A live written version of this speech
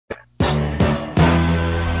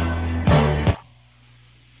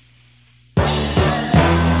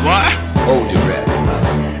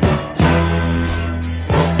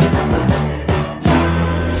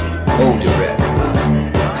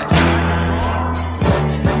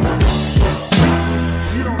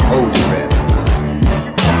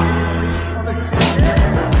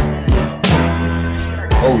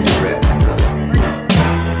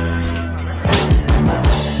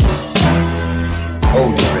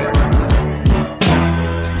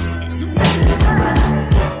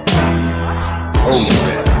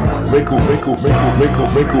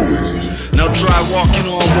Now try walking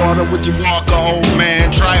on water with your walker, old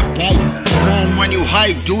man. Try a bite, zoom when you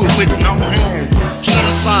hype, do it with no hand. Try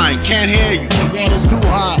to sign, can't hear you, the water's too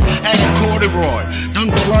high. Had a corduroy,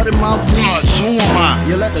 done flooded my blood, so am I.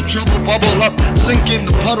 You let the trouble bubble up, sink in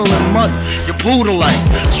the puddle and mud. You poodle like,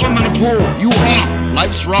 swim in the pool, you are,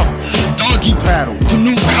 life's rough. Doggy paddle,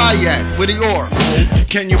 canoe kayak with the oar.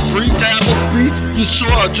 Can you freestyle speech? You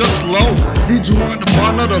sure are just low. Did you want the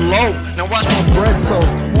fun or the low? Now watch my bread soak.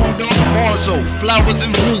 More dog, more so. Flowers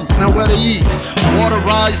and leaves, now where to eat. Water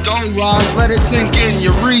rise, don't rise, let it sink in.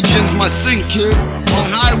 Your regions must sink, kid. On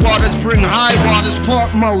high waters, bring high waters,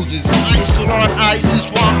 Port Moses. Ice Lord, ISIS,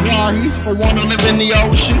 Wahi. Or wanna live in the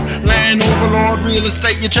ocean? Land overlord, real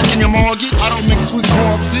estate, you're checking your mortgage. I don't mix with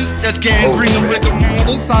corpses, that's gangrene and rigor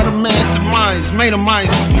mortis. Out of masterminds, made of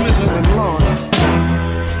minds, middle and lawns.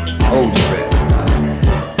 Hold your breath.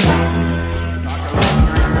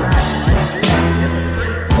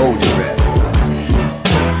 Hold your breath.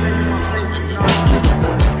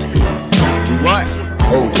 What?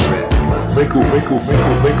 Hold your breath.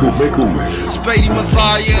 Spade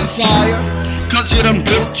Messiah and Sire. Cause you done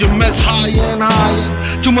built your mess higher and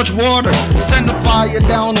higher. Too much water, send the fire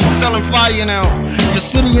down. I'm selling fire now. Your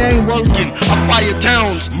city ain't working, I fire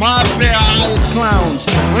towns. My fair eyes clowns.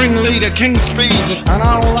 Ringleader, King Spade, and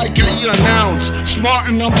I don't like how you announce.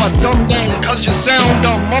 Smarten up, I dumb down, cause you sound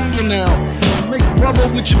dumb. Mumble now, make rubber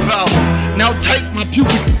with your mouth. Now take my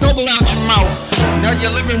pubic stubble out your mouth. Now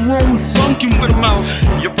your living room sunken with a mouth.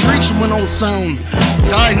 You're preaching with no sound.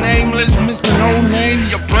 Die nameless, Mr. No Name.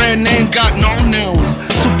 Your brand name got no nouns.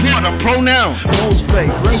 Support a pronoun. No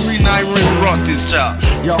space. Gregory Nyron rock this child.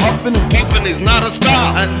 Your huffing and puffing is not a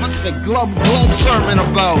style. And what's the glove sermon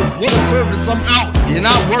about? What a service, I'm out. You're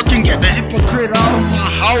not working, get the hypocrite out of my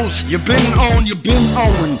house. You've been on, you've been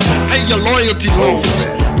owing. Pay your loyalty loans.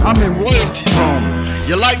 I'm in royalty zone.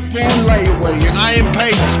 Your life phone layaway, and I ain't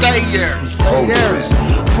paid to stay there. Stay there.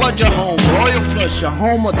 Flood your home, royal flush, your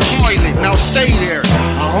home a toilet. Now stay there.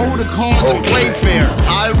 I hold the cards and play fair.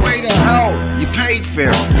 Highway to hell, you paid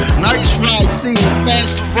fair. Nice ride, see you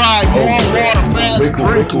fast to ride. More water, fast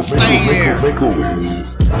drink, and stay there.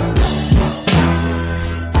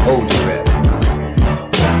 Hold your breath.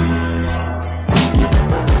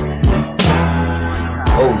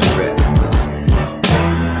 Hold your breath.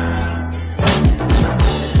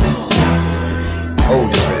 Hold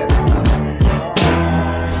your breath. Hold your breath.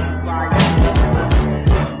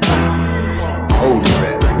 Hold your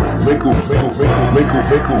breath.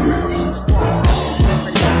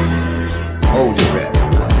 Hold your breath.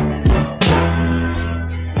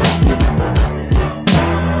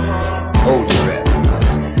 Hold your breath.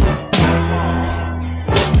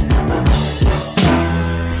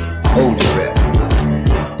 Hold your breath.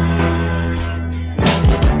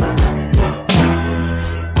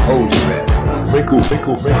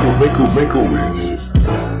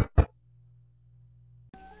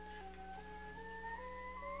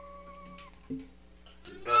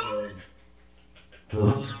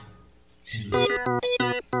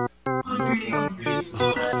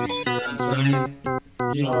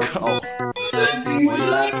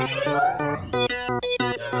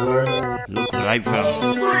 Look what I found.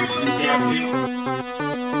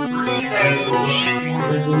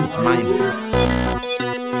 It's mine.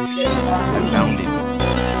 I found it.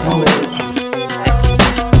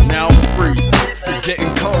 Now I'm free. It's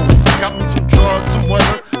getting cold. Got me some drugs, some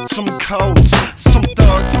weather, some coats, some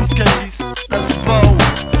thugs, some sketchies. Let's bold.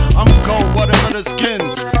 I'm gold, whatever the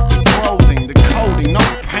skins, the clothing, the coding, no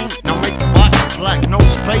paint. Now make the box black, no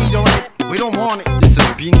spade on it. We don't want it. This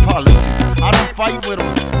is being politics. I don't fight with them.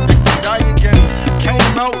 They can die again.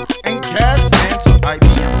 Came out and cast answer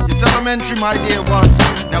IBM. It's elementary, my dear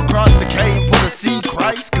Watson. Now cross the K and put a C.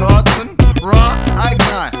 Christ, Godson, Raw,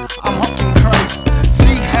 Ignite. I'm hucking Christ.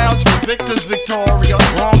 Seek house for victors, Victoria.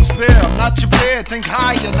 Wrong spear, I'm not your peer. Think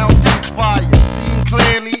higher, now think fire. Seeing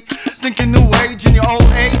clearly, thinking new age in your old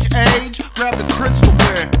age. Grab the crystal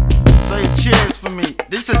bear. Say cheers for me.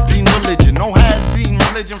 This has been religion. No has been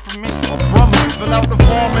religion for me or from me. Fill out the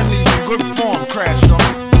form and leave a good form. Crashed on me.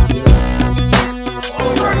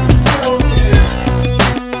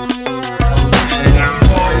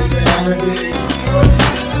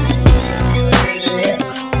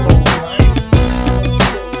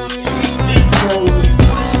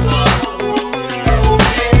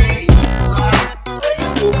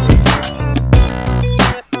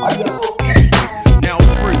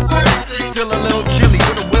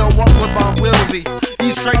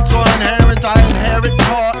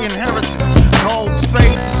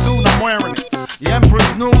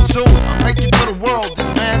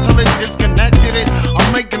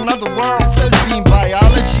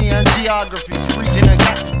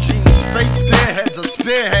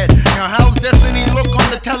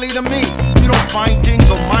 You don't find things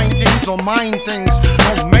or mind things or mind things.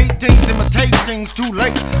 Don't make things, imitate things, too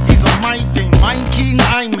late. He's a my thing, my king,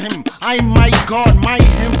 I'm him. I'm my God, my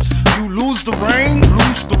hymns. You lose the rain,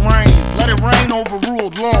 loose the reins. Let it rain,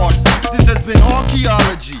 overruled, Lord. This has been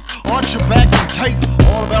archaeology. Arch your back and take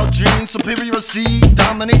all about genes, superiority,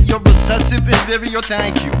 dominant, you're recessive, inferior,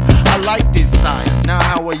 thank you. I like this side. Now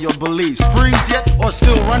how are your beliefs? Freeze yet or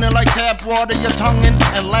still running like tap water? Your tongue in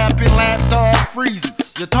and lapping, lap dog freezing.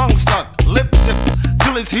 Your tongue stuck, lip sip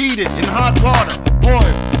till it's heated in hot water. Boy,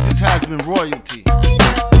 this has been royalty.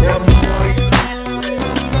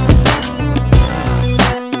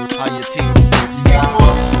 How your team?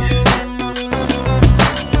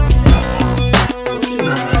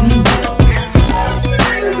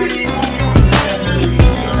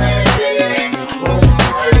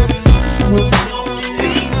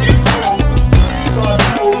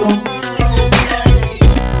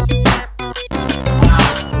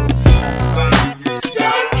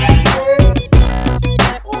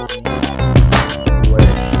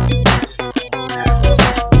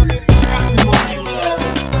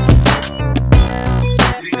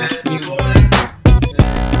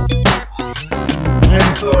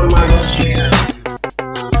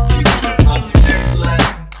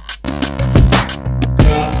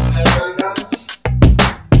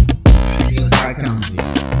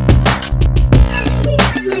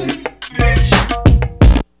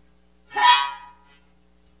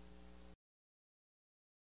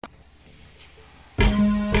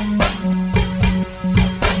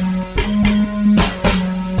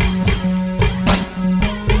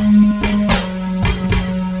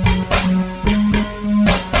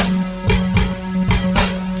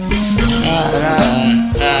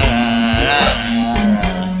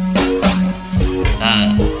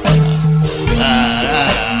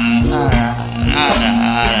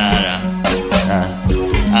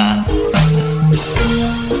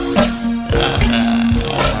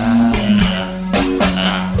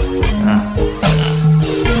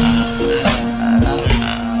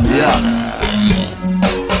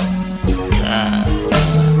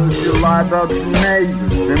 About your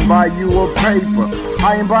neighbors, then buy you a paper.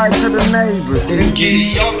 I invite to the neighbors. Then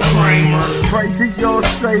giddy up, Kramer. Pray to your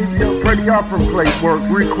savior, pray the offering plate work.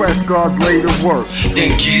 Request God's later work.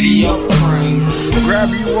 Then giddy up, Kramer. Grab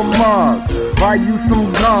you a mug, buy you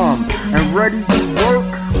some gum, and ready to work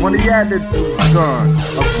when the attitude's done.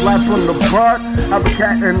 A slap on the butt, have a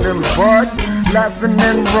cat in them butt, laughing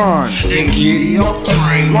and run. Then giddy up,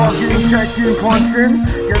 Kramer. Log in, check in, punch in,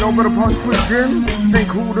 get over the punch switching, think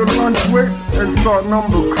who to lunch with, and start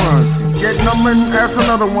number crunching. Get number and ask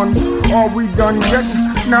another one, are we done yet?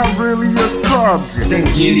 Not really a subject. Then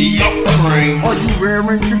giddy up, Kramer. Are you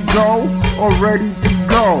raring to go, or ready to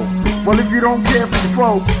go? Well, if you don't care for the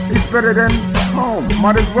folk, it's better than home.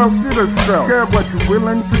 Might as well sit yourself. Care what you're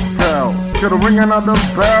willing to tell. Should I ring another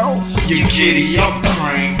bell? You giddy up,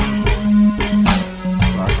 Kramer.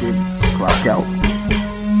 Clock in, clock out.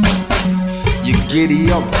 You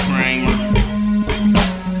giddy up, Kramer.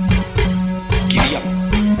 Giddy up.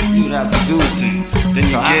 You'd have to do things. Then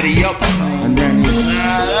you giddy up, Kramer. And then he's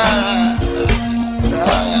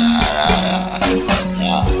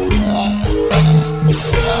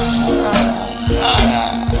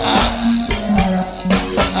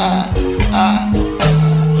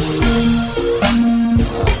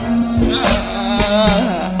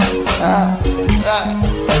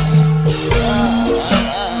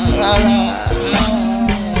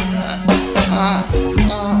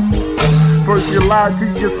first you lie to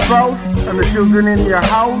yourself and the children in your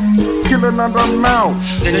house, kill another mouse.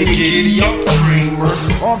 Then you giddy up, Kramer.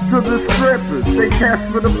 Off to the strippers, they cash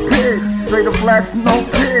for the pigs. Say the flash no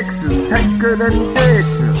pictures, take good and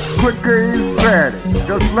pictures. Quicker is better,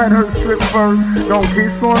 just let her strip first. Don't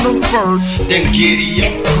kiss on the first. Then giddy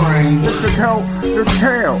up, Kramer. This is help the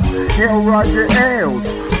tail, Hail Roger Ailes.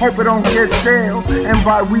 Hope it don't get stale, and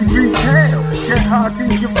buy we retail. Get hot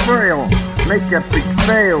in your frail, make epic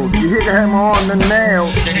fails. You hit the hammer on the nail.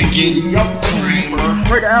 Then giddy up, Kramer.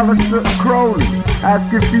 Pray to Alistair Crowley,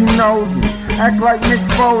 ask if he knows me. Act like Nick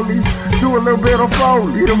Foley, do a little bit of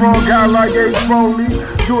Foley. The wrong guy like Ace Foley,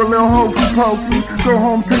 do a little hokey pokey. Go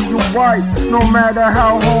home to your wife, no matter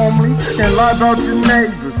how homely. Then lie about your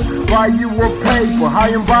neighbors, buy you a paper. I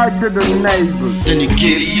invite to the neighbors. Then you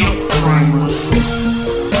giddy up, Kramer.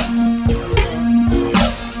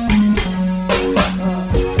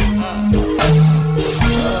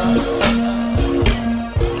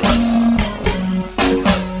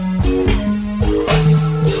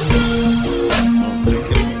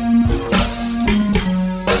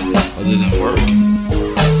 Other than work.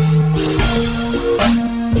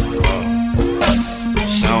 Wow.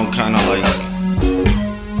 Sound kinda like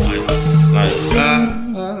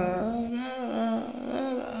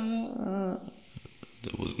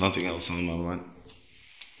what's on my mind.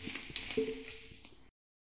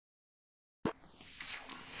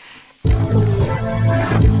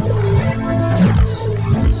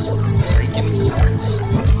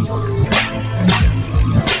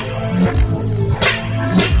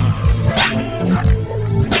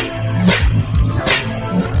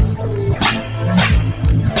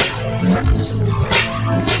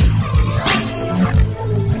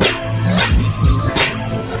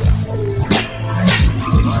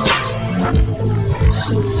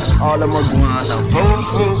 All of my guana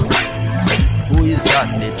boo-boo. Who is got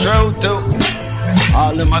the truth to?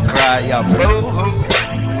 All of my cry, ya boo-hoo.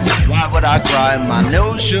 Why would I cry in my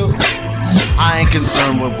new shoe? I ain't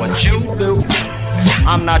concerned with what you do.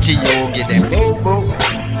 I'm not your yogi, that boo-boo.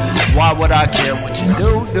 Why would I care what you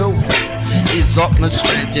do? It's up my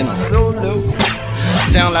strength in a solo.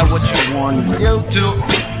 Sound like what you want you to.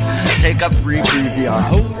 Take a free preview on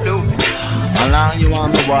Hulu. Allow you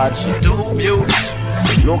on to watch your debut.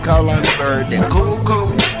 Look how like a bird and cuckoo.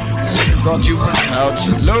 Thought you was out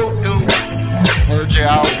your load. Heard you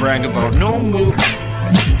out brag about no moves.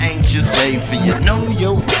 Ain't you safe for you know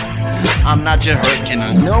you? I'm not your hurricane,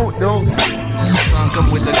 I know though. Son come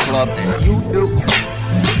with the club that you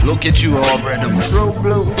do. Look at you all red of true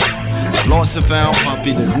blue. Lost and found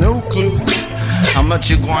puppy, there's no clue. How much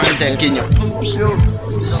you going to take in your poop shoe?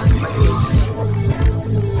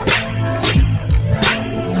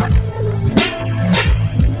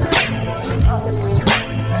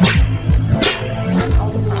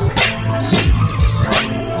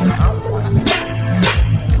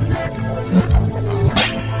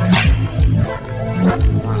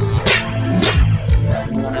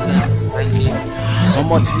 How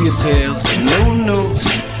much details, new news?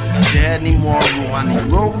 If you had any more room, I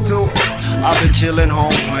need room to. I've been chilling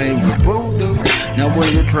home playing with voodoo. Now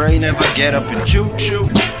when you train, never get up and choo-choo.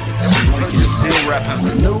 But you still rap as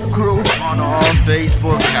a new crew. On our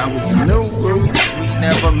Facebook, I was a new group. We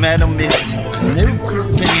never met a miss, a new crew.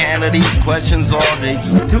 Can you handle these questions all day,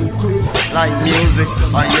 just too cool? Like music,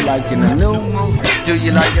 are you liking a new move? Do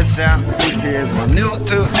you like the sound? This here's my new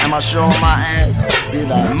too. Am I showing my ass?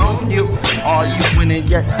 Did I moon you? Are you winning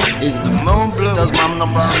yet? Is the moon blue? Does my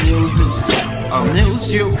number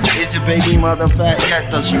amuse you? Is your baby mother fat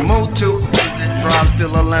yet? Does she move too? Is it drive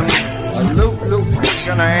still a lemon? A loop loop? You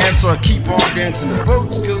gonna answer or keep on dancing the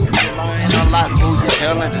boat scoop? You're lying a lot, who you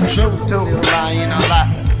telling the truth to? Still lying a lot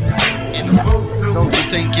in the boat too. Don't you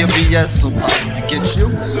think your BS will probably get you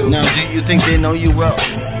too? Now do you think they know you well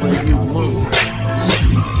where you move?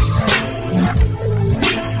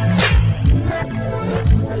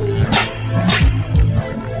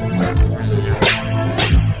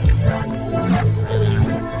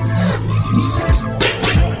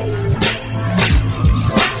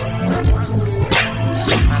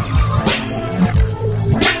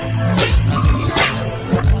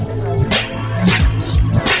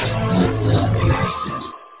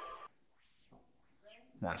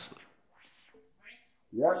 Nicely.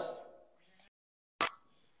 Yes.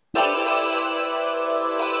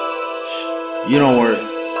 You don't worry.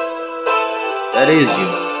 That is you.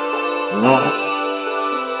 You know?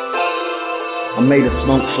 I made a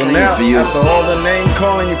smoke screen for you. After all the name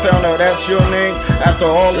calling, you found out that's your name. After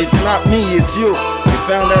all, it's not me, it's you. You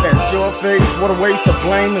found out that's your face. What a waste of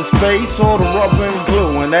blame and space. All the rubber and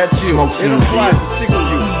glue, and that's you. It applies to sick of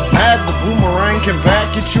you. As the boomerang can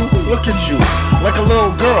back at you, look at you, like a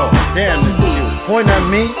little girl. Damn, it's you. Point at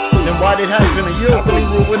me, then why'd it happen to you? Really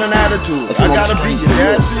rude with an attitude. I gotta be your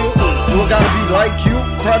dad to you. Do I gotta be like you?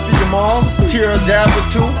 Cry for your mom, tear a dab or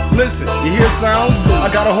two. Listen, you hear sounds?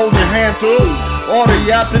 I gotta hold your hand through. All the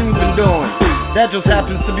yapping you've been doing, that just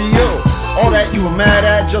happens to be you. All that you were mad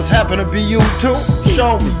at just happened to be you too.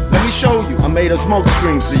 Show me, let me show you. I made a smoke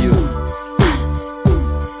screen for you.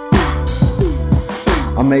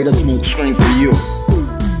 I made a smoke screen for you.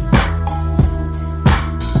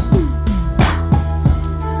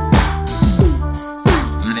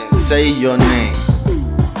 I didn't say your name.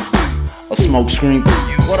 A smoke screen for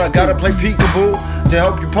you. What, I gotta play peekaboo to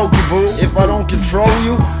help you poke your boo? If I don't control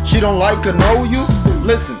you, she don't like or know you?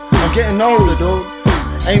 Listen, I'm getting older, dude.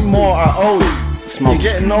 Ain't more I owe you. Smoke.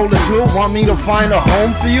 You're getting older too? Want me to find a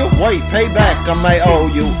home for you? Wait, payback, I may owe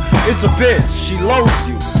you. It's a bitch, she loathes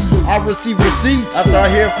you. I receive receipts after I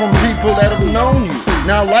hear from people that have known you.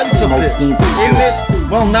 Now life's a bitch, isn't it?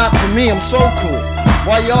 Well, not for me, I'm so cool.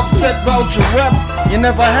 Why you upset about your rep? You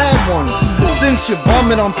never had one. Since you're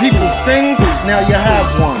bumming on people's things, now you have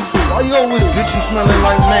one. Why you always bitchin' smelling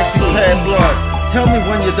like maxi pad blood? Tell me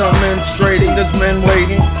when you're done menstruating, there's men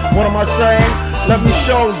waiting. What am I saying? Let me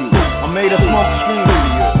show you. I made a smoke screen for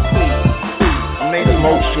you. I made a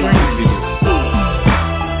smoke screen for you.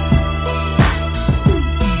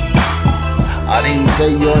 I didn't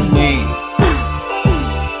say your name.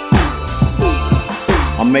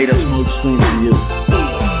 I made a smoke screen for you.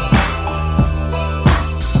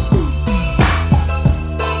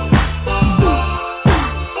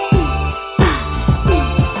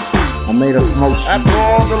 I made a smoke screen. After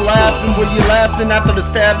all the laughing, were you laughing after the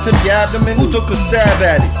stab to the abdomen? Who took a stab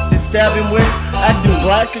at it? Did stabbing win? Acting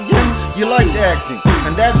black again? You liked acting,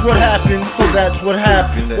 and that's what happened, so that's what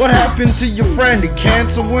happened. What happened to your friend? Did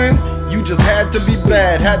cancer win? You just had to be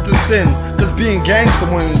bad, had to sin, cause being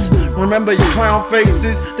gangster wins. Remember your clown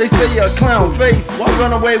faces? They say you're a clown face. Why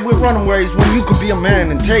run away with runaways when you could be a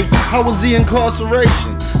man and take it? How was the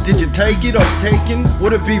incarceration? Did you take it or taken?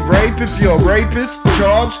 Would it be rape if you're a rapist?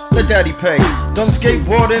 Charged? Let daddy pay. Done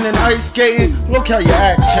skateboarding and ice skating? Look how your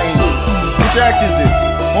act changed. Which act is it?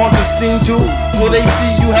 On the scene too? Will they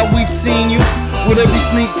see you how we've seen you? Will there be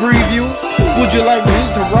sneak previews? Would you like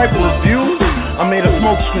me to write reviews? I made a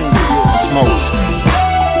smoke screen for you. A smoke screen.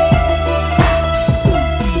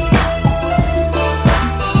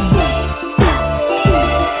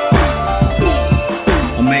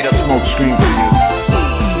 I made a smoke screen for you.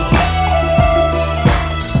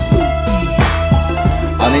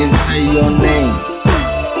 I didn't say your name.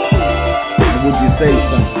 Or would you say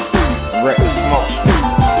something? I wrecked the smoke screen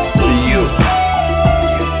for you.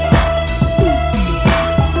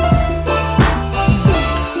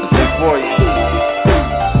 I said for you.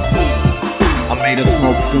 I made a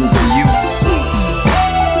smoke screen for you.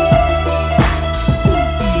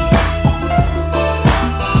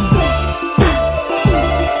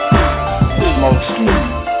 A smoke screen.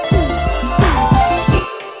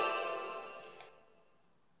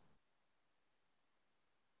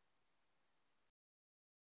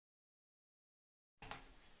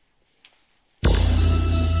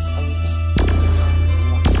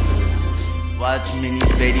 Watch mini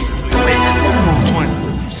Spade.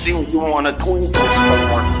 See you wanna twinkle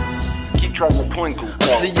more. Keep trying to twinkle.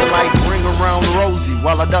 See you like ring around Rosie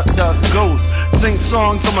while I duck goes. Sing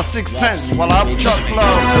songs on my sixpence while I chuck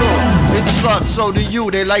love too. It sucks, so do you.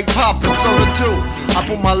 They like poppin', so do too. I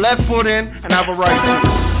put my left foot in and have a right to.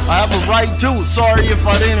 I have a right to. Sorry if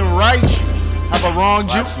I didn't write you. Have I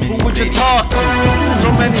wronged you? Who would you talk to? So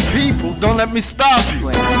many people, don't let me stop you.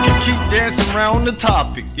 You can keep dancing around the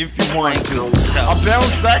topic if you want to. I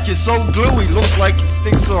bounce back, you're so gluey, looks like it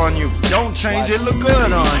sticks on you. Don't change it, look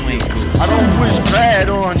good on you. I don't wish bad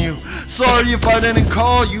on you. Sorry if I didn't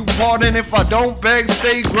call you, pardon if I don't beg,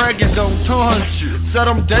 stay Greg and don't taunt you. Said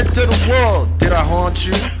I'm dead to the world, did I haunt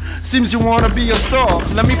you? Seems you wanna be a star,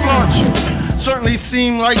 let me flaunt you. Certainly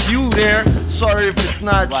seem like you there. Sorry if it's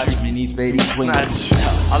not you. Watch mini Spade twinkle.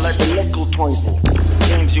 I let the nickel twinkle.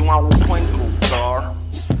 Seems you want to twinkle, star.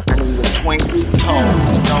 I need a twinkle toe.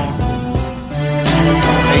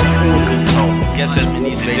 Hey, twinkle toe. Guess it's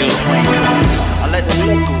mini Spade twinkle. I let the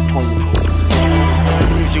nickel twinkle.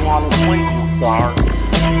 Seems you want to twinkle, star.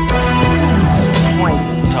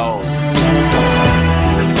 Twinkle toe.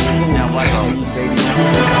 Now watch mini Spade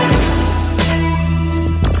twinkle.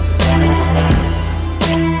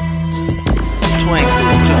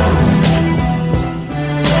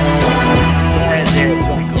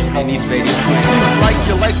 Seems like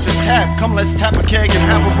you like to tap. Come, let's tap a keg and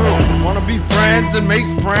have a brew. Wanna be friends and make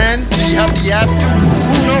friends? Do you have the app too?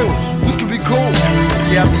 Who knows? We could be cool.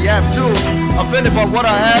 You have the app too. Offended by what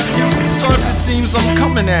I asked you? Sorry if it seems I'm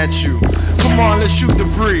coming at you. Come on, let's shoot the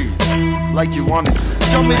breeze. Like you wanted.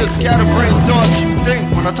 Tell me the scatterbrain thoughts you think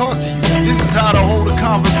when I talk to you. This is how to hold a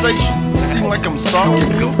conversation. Seem like I'm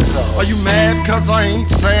stalking you. Are you mad cause I ain't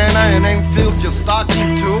Santa and ain't filled your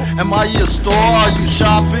stocking too? Am I your store? Are you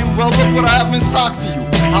shopping? Well, look what I have in stock for you.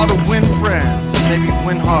 How to win friends and maybe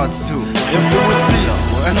win hearts too. If it was real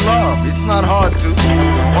and love, it's not hard to.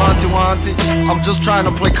 Want it? I'm just trying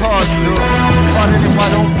to play cards too. Pardon if I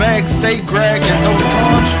don't beg, stay Greg and don't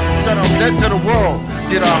taunt you. Said I'm dead to the world.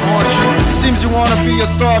 Did I haunt you? Seems you wanna be a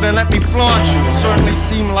star, then let me flaunt you. Certainly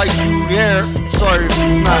seem like you there. Sorry if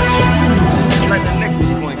it's not you. Let the nickel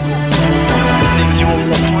twinkle. Seems you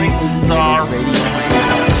wanna twinkle, star.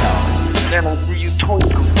 Then I'll see you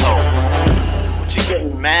twinkle, toe. What you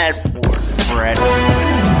getting mad for, Fred?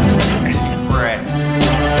 Fred.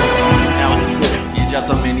 Now You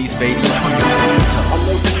just a mini Spade twinkle. I'm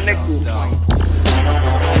making nickel twinkle.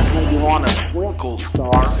 If you wanna twinkle,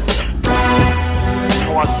 star.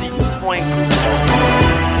 I want to see you twinkle.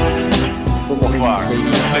 From afar.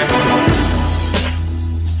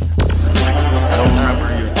 I don't remember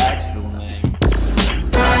your actual name.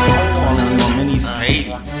 I'm calling you a mini Spade.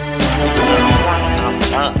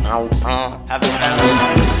 Haven't had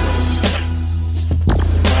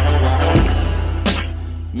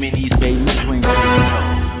mini Spade twinkle.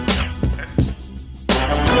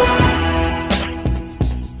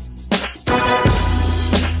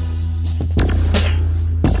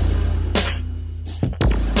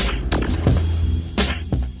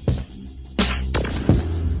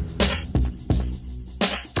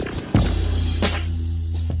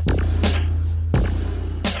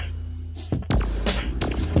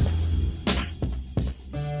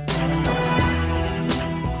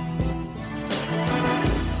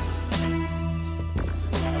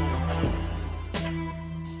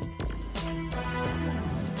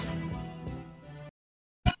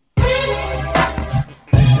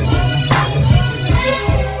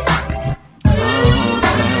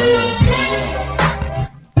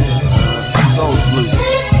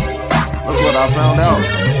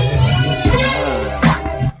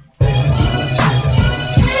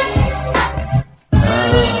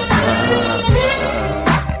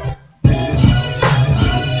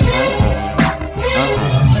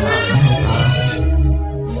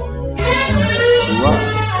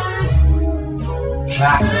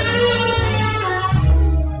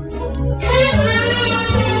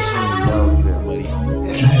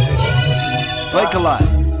 Fake a lot,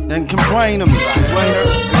 then complain to me. Complainer,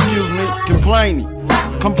 excuse me, complaining.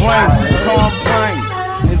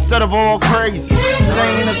 Instead of all crazy,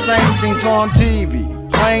 saying the same things on TV.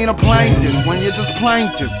 Playing a plaintiff when you're just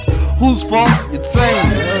plaintiff. Whose fault? You're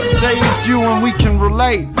saying it. Say it's you and we can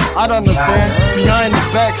relate. I'd understand. Behind the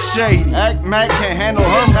back shady. Act Mac can't handle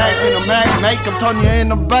her Mac in a Mac. Make them turn you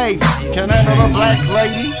into babe. Can't handle a black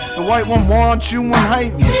lady. The white one wants you and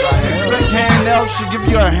hate me. Expect handouts, she give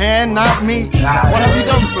you a hand, not me. What have you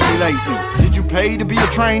done for me lately? Did you pay to be a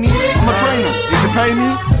trainee? I'm a trainer. Did you pay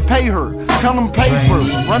me? Pay her. Tell them pay for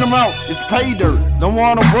it. Run them out. It's pay dirt. Don't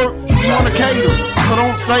wanna work, you wanna cater. So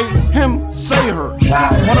don't say him, say her.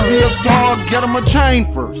 Wanna be a star, get him a chain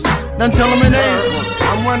first. Then tell him it ain't work.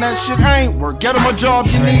 And when that shit ain't work, get him a job,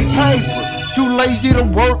 you need paper. Too lazy to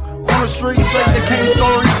work. On the street, say they can't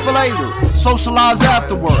stories for later. Socialize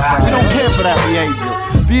afterwards. We don't care for that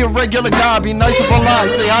behavior. Be a regular guy, be nice and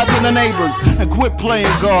polite. Say hi to the neighbors and quit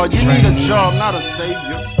playing God. You need a job, not a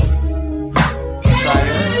savior.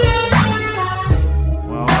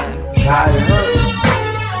 Well, train her.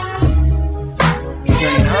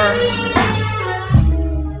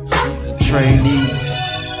 She's a trainee.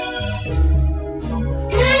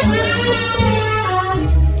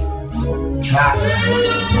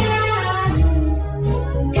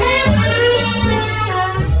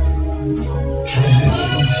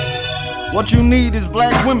 What you need is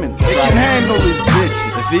black women. They can handle these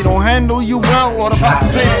bitches. If he don't handle you well, what about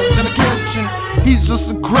his pants in the kitchen? He's just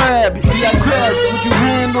a crab. He got crabs. Would you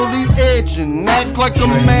handle the itching? Act like a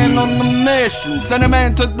man on the mission. Send a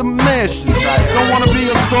man to the mission. Don't wanna be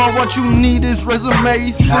a star. What you need is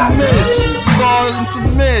resume submission. Star and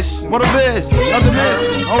submission. What a bitch. Nothing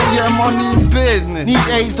missing. Oh yeah, money and business. Need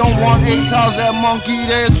AIDS, don't want AIDS. How's that monkey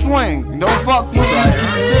there swing? Don't fuck with me.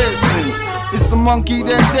 Keep distance. It's the monkey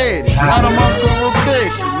that did it. Not a monk or a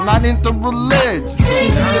fish. Not into religion.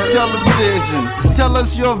 See the television. Tell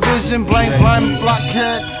us your vision. Blank,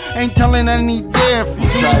 blockhead. Ain't telling any difference.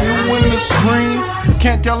 You in the screen.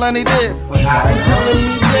 Can't tell any difference. Ain't telling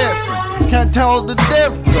me different. Can't tell the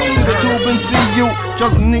difference. See the tube and see you.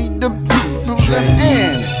 Just need the piece of the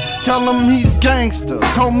end. Tell him he's gangster.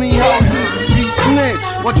 Told me how he snitch.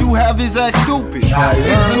 What you have is act stupid. It's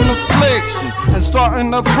an affliction and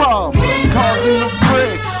starting a problem, causing the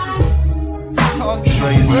friction.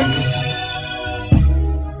 Causing friction.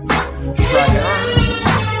 Try her.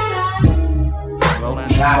 Well then,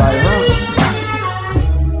 try her.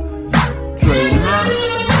 Train her.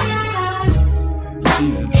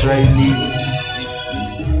 She's a trainee.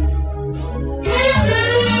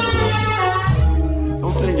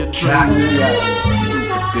 Don't say you're trainee out,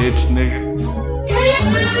 stupid bitch, nigga.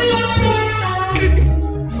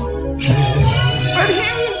 But he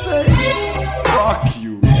would say, fuck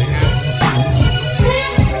you, nigga.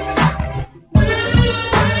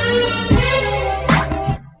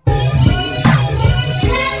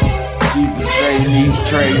 She's a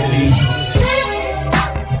trainee.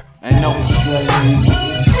 Ain't no trainee.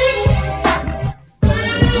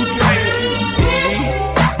 Who trains you, TV?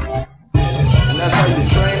 And that's how you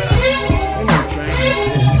train her? Ain't no training.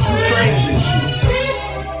 Who trains this shit?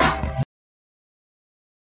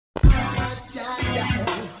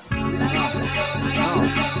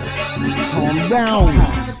 Calm down.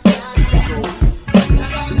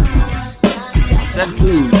 I said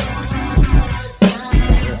please.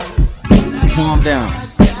 Calm down.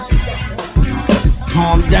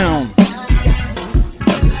 Calm down.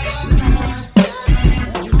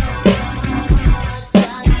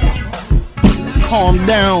 Calm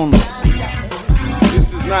down. This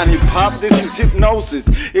is not hip hop, this is hypnosis.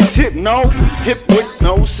 It's hypnosis.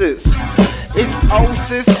 It's O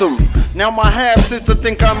system. Now my half sister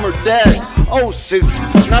think I'm her dad. Oh sis,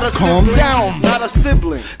 not a calm sibling, down, not a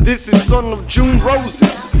sibling. This is son of June Roses.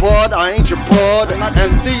 Bud, I ain't your bud,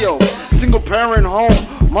 and Theo. Single parent home.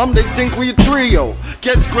 Mom, they think we a trio.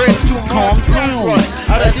 Gets grades too calm down.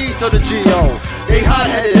 Out of D to the G.O. They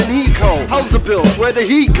hot-headed and he cold. How's the bill? Where the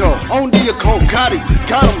heat go? On the cold. Got him,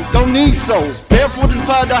 don't need souls. Barefoot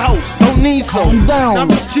inside the house, don't need souls. Not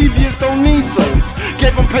mischievous, don't need souls.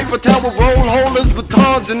 Gave them paper towel, roll holders,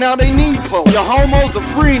 batons, and now they need poles. Your homos are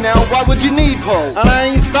free now, why would you need poles? And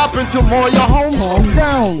I ain't stopping till more your homes. Calm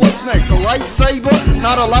down. What's next, a lightsaber?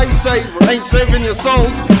 Not a lightsaber, ain't saving your souls.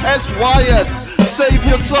 SYS, save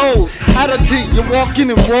your souls. Out of tea, you're walking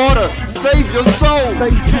in water. Save your soul. Stay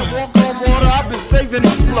calm. Walk on water, I've been saving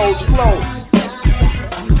it slow.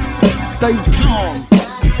 Stay calm.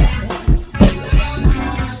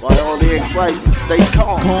 Why all the excitement? Stay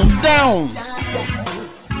calm. Calm down.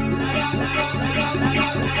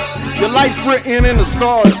 Your life written in the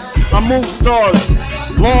stars. I move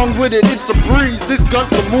stars. Long with it, it's a breeze. This guts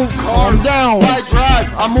to move cars. Calm down. I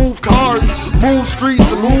drive, I move cars. Move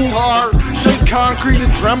streets and move hard. Shake concrete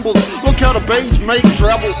and trembles. Look how the bass makes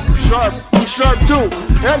treble. Sharp, I'm sharp too.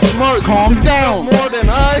 That's smart. Calm down. More than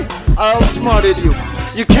I outsmarted you.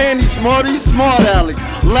 You candy smarty, smart Alex.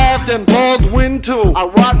 Laughed and balled win too. I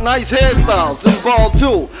rock nice hairstyles and ball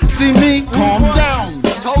too. See me? Calm down.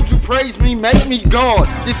 Told you praise me, make me God.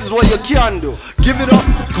 This is what you can do. Give it up.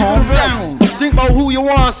 Calm give it down. Think about who you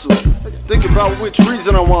want to. Think about which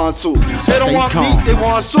reason I want soup. They don't Stay want calm. meat, they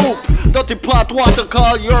want soup. Dirty plot water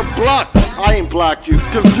call, you're blocked. I ain't blocked you.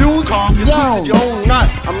 Confused? Calm You down. twisted your own knot.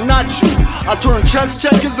 I'm not you. I turn chest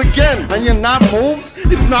checkers again, and you're not moved.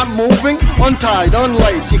 It's not moving. Untied,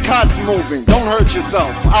 unlaced, your cot's moving. Don't hurt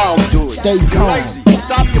yourself. I'll do it. Stay You're calm. lazy.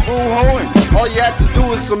 Stop your boo-hooing. All you have to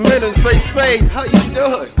do is submit and say, Spade, how you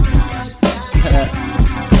doing?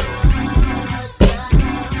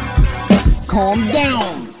 Calm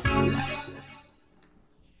down.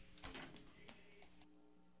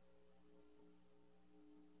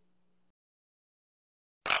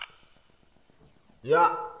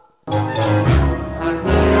 Yeah.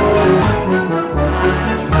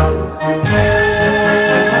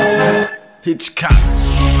 Hitchcock.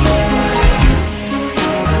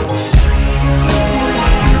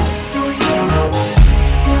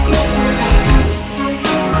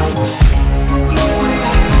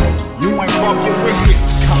 You ain't fucking with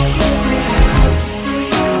Hitchcock.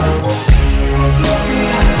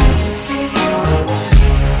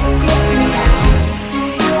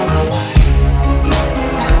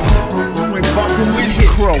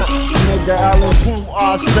 Crow. Nigga Allen Pooh, I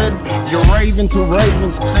said you're raving to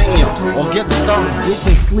ravens sing or get stung. You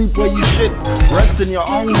can sleep where you shit, rest in your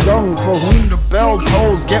own dung. For whom the bell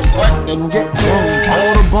tolls, get wet and get drunk.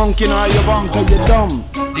 All the bunking out your bunk, cause you're dumb.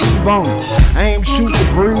 Debunked. Aim, shoot the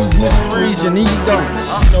breeze, misreads, you need dunks.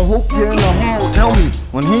 I'm the hoop, you're in the hole, tell me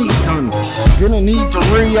when he's done. Gonna need to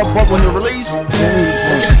re-up, but when you release,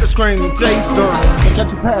 get the screaming face dirt.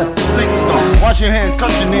 Catch your pass, the 6 star. Wash your hands,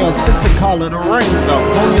 cut your nails, fix a collar, the rings up.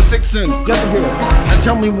 Hold your 6 cents, get the here, and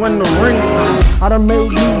tell me when the ring's done. I done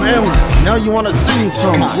made you M's, now you wanna sing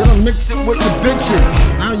some. You done mixed it with your bitches,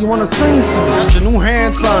 now you wanna sing some. Got your new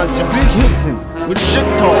hand signs, your bitch hitting with shit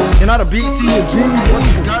talk. You're not a BC or G,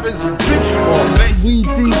 what you got is a bitch walk. Big weed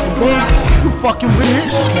seeds for birds, you fucking with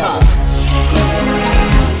Hitchcock.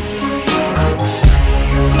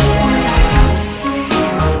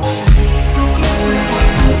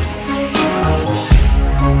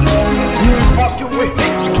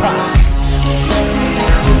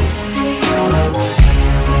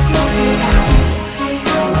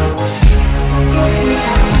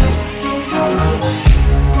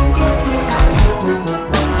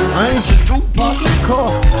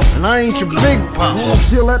 And I ain't your big pop. Wanna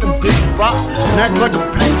chill at the big pop and act like a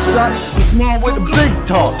pink shot. I'm small with a big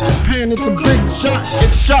talk. Pan, it's a big shot.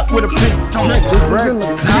 Get shot with a pink talk. This is in the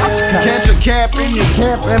cop. Catch a cap in your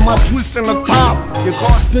cap and my twist in the top. Your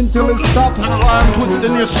car spin till it stop. How do I twist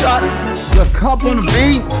in your shot? Your cup on the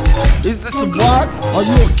beat. Is this a box? Are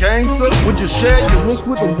you a gangster? Would you share your wrist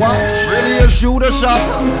with a watch? Really a shooter,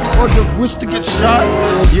 shopper? Or just wish to get shot?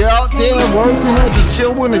 You out there working or just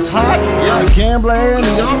chill when it's hot? Yeah, a gambler and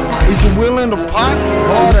the young. Is you willing to pot?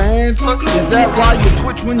 Hard to answer. Is that why you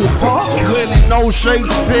twitch when you talk? Clearly no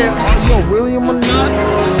Shakespeare. Are you a William or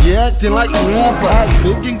not? You acting like a rapper. Act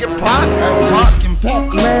big and get pot. Act rock and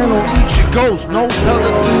Pac-Man or eat your ghost. No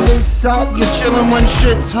pellets in this shot. You're chilling when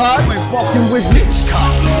shit's hot. You ain't fucking with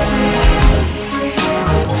Hitchcock.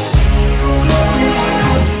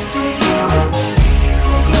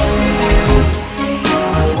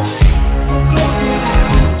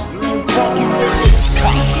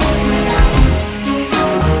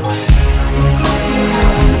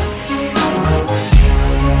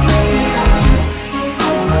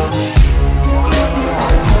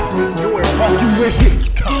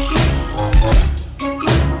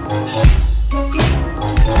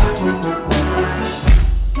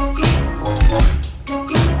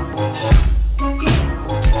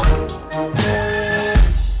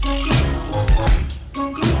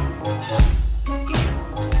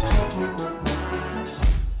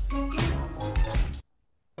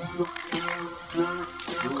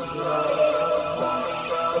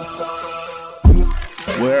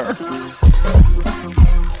 Where?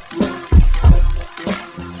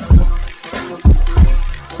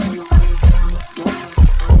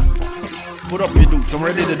 Put up your dukes, I'm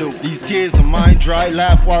ready to do. These tears are mine, dry,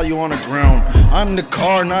 laugh while you're on the ground. I'm the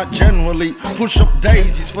car, not generally. Push up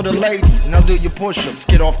daisies for the ladies. Now do your push-ups,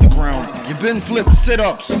 get off the ground. You been flip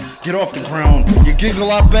sit-ups, get off the ground. You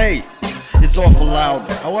giggle, I bay. it's awful loud.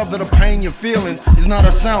 However, the pain you're feeling is not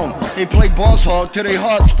a sound. They play boss hog till they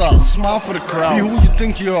heart stops. Smile for the crowd. Be who you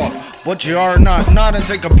think you are, but you are not. Nod and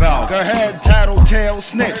take a bow. Go ahead, tattletale,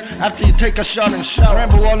 snitch. After you take a shot and shout.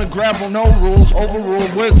 Ramble on the gravel, no rules, overruled.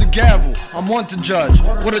 Where's the gavel? I'm one to judge.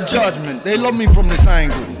 What a judgment. They love me from this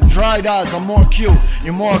angle. Dried eyes, I'm more cute.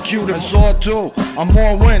 You're more cute and sore too. I'm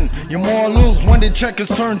more win, you're more lose. When they checkers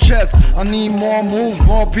turn chess, I need more moves.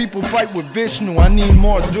 More people fight with Vishnu. I need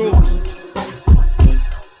more dudes.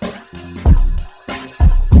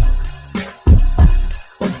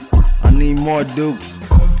 I need more dukes.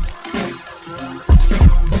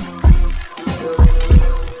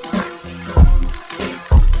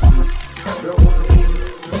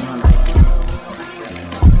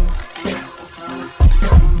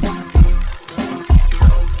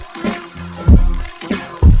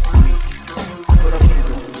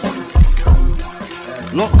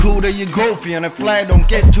 Look cool, there you go, and if flag don't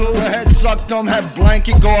get to. The head suck, dumb, have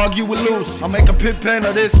blanket, go argue with loose. I'll make a pit pen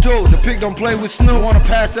of this too. The pig don't play with Snoop. Wanna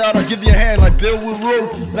pass out, I'll give you a hand like Bill with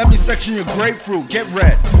Ruth. Let me section your grapefruit, get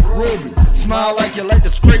red, Ruby. Smile like you like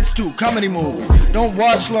the scrapes too, comedy movie. Don't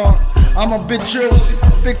watch long, I'm a bit choosy.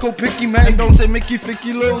 Fickle, picky man, don't say Mickey,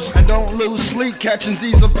 Ficky loose. And don't lose sleep, catching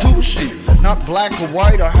Z's of two sheep. Not black or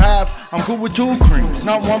white or half, I'm cool with two creams.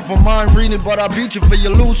 Not one for mine reading, but I'll beat you for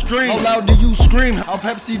your loose dreams. How loud do you scream? How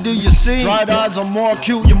Pepsi do you see? Dried eyes are more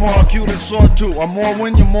cute, you're more cute and sore too. I'm more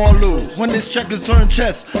win, you're more lose. When this checkers turn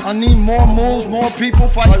chess, I need more moves, more people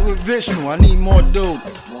fight like with Vishnu. I need more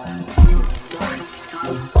dudes.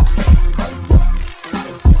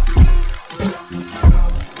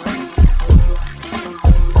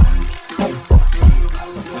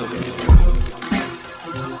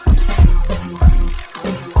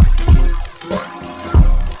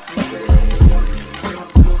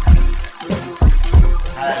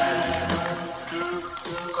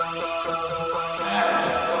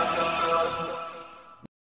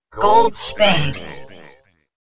 Gold Spade.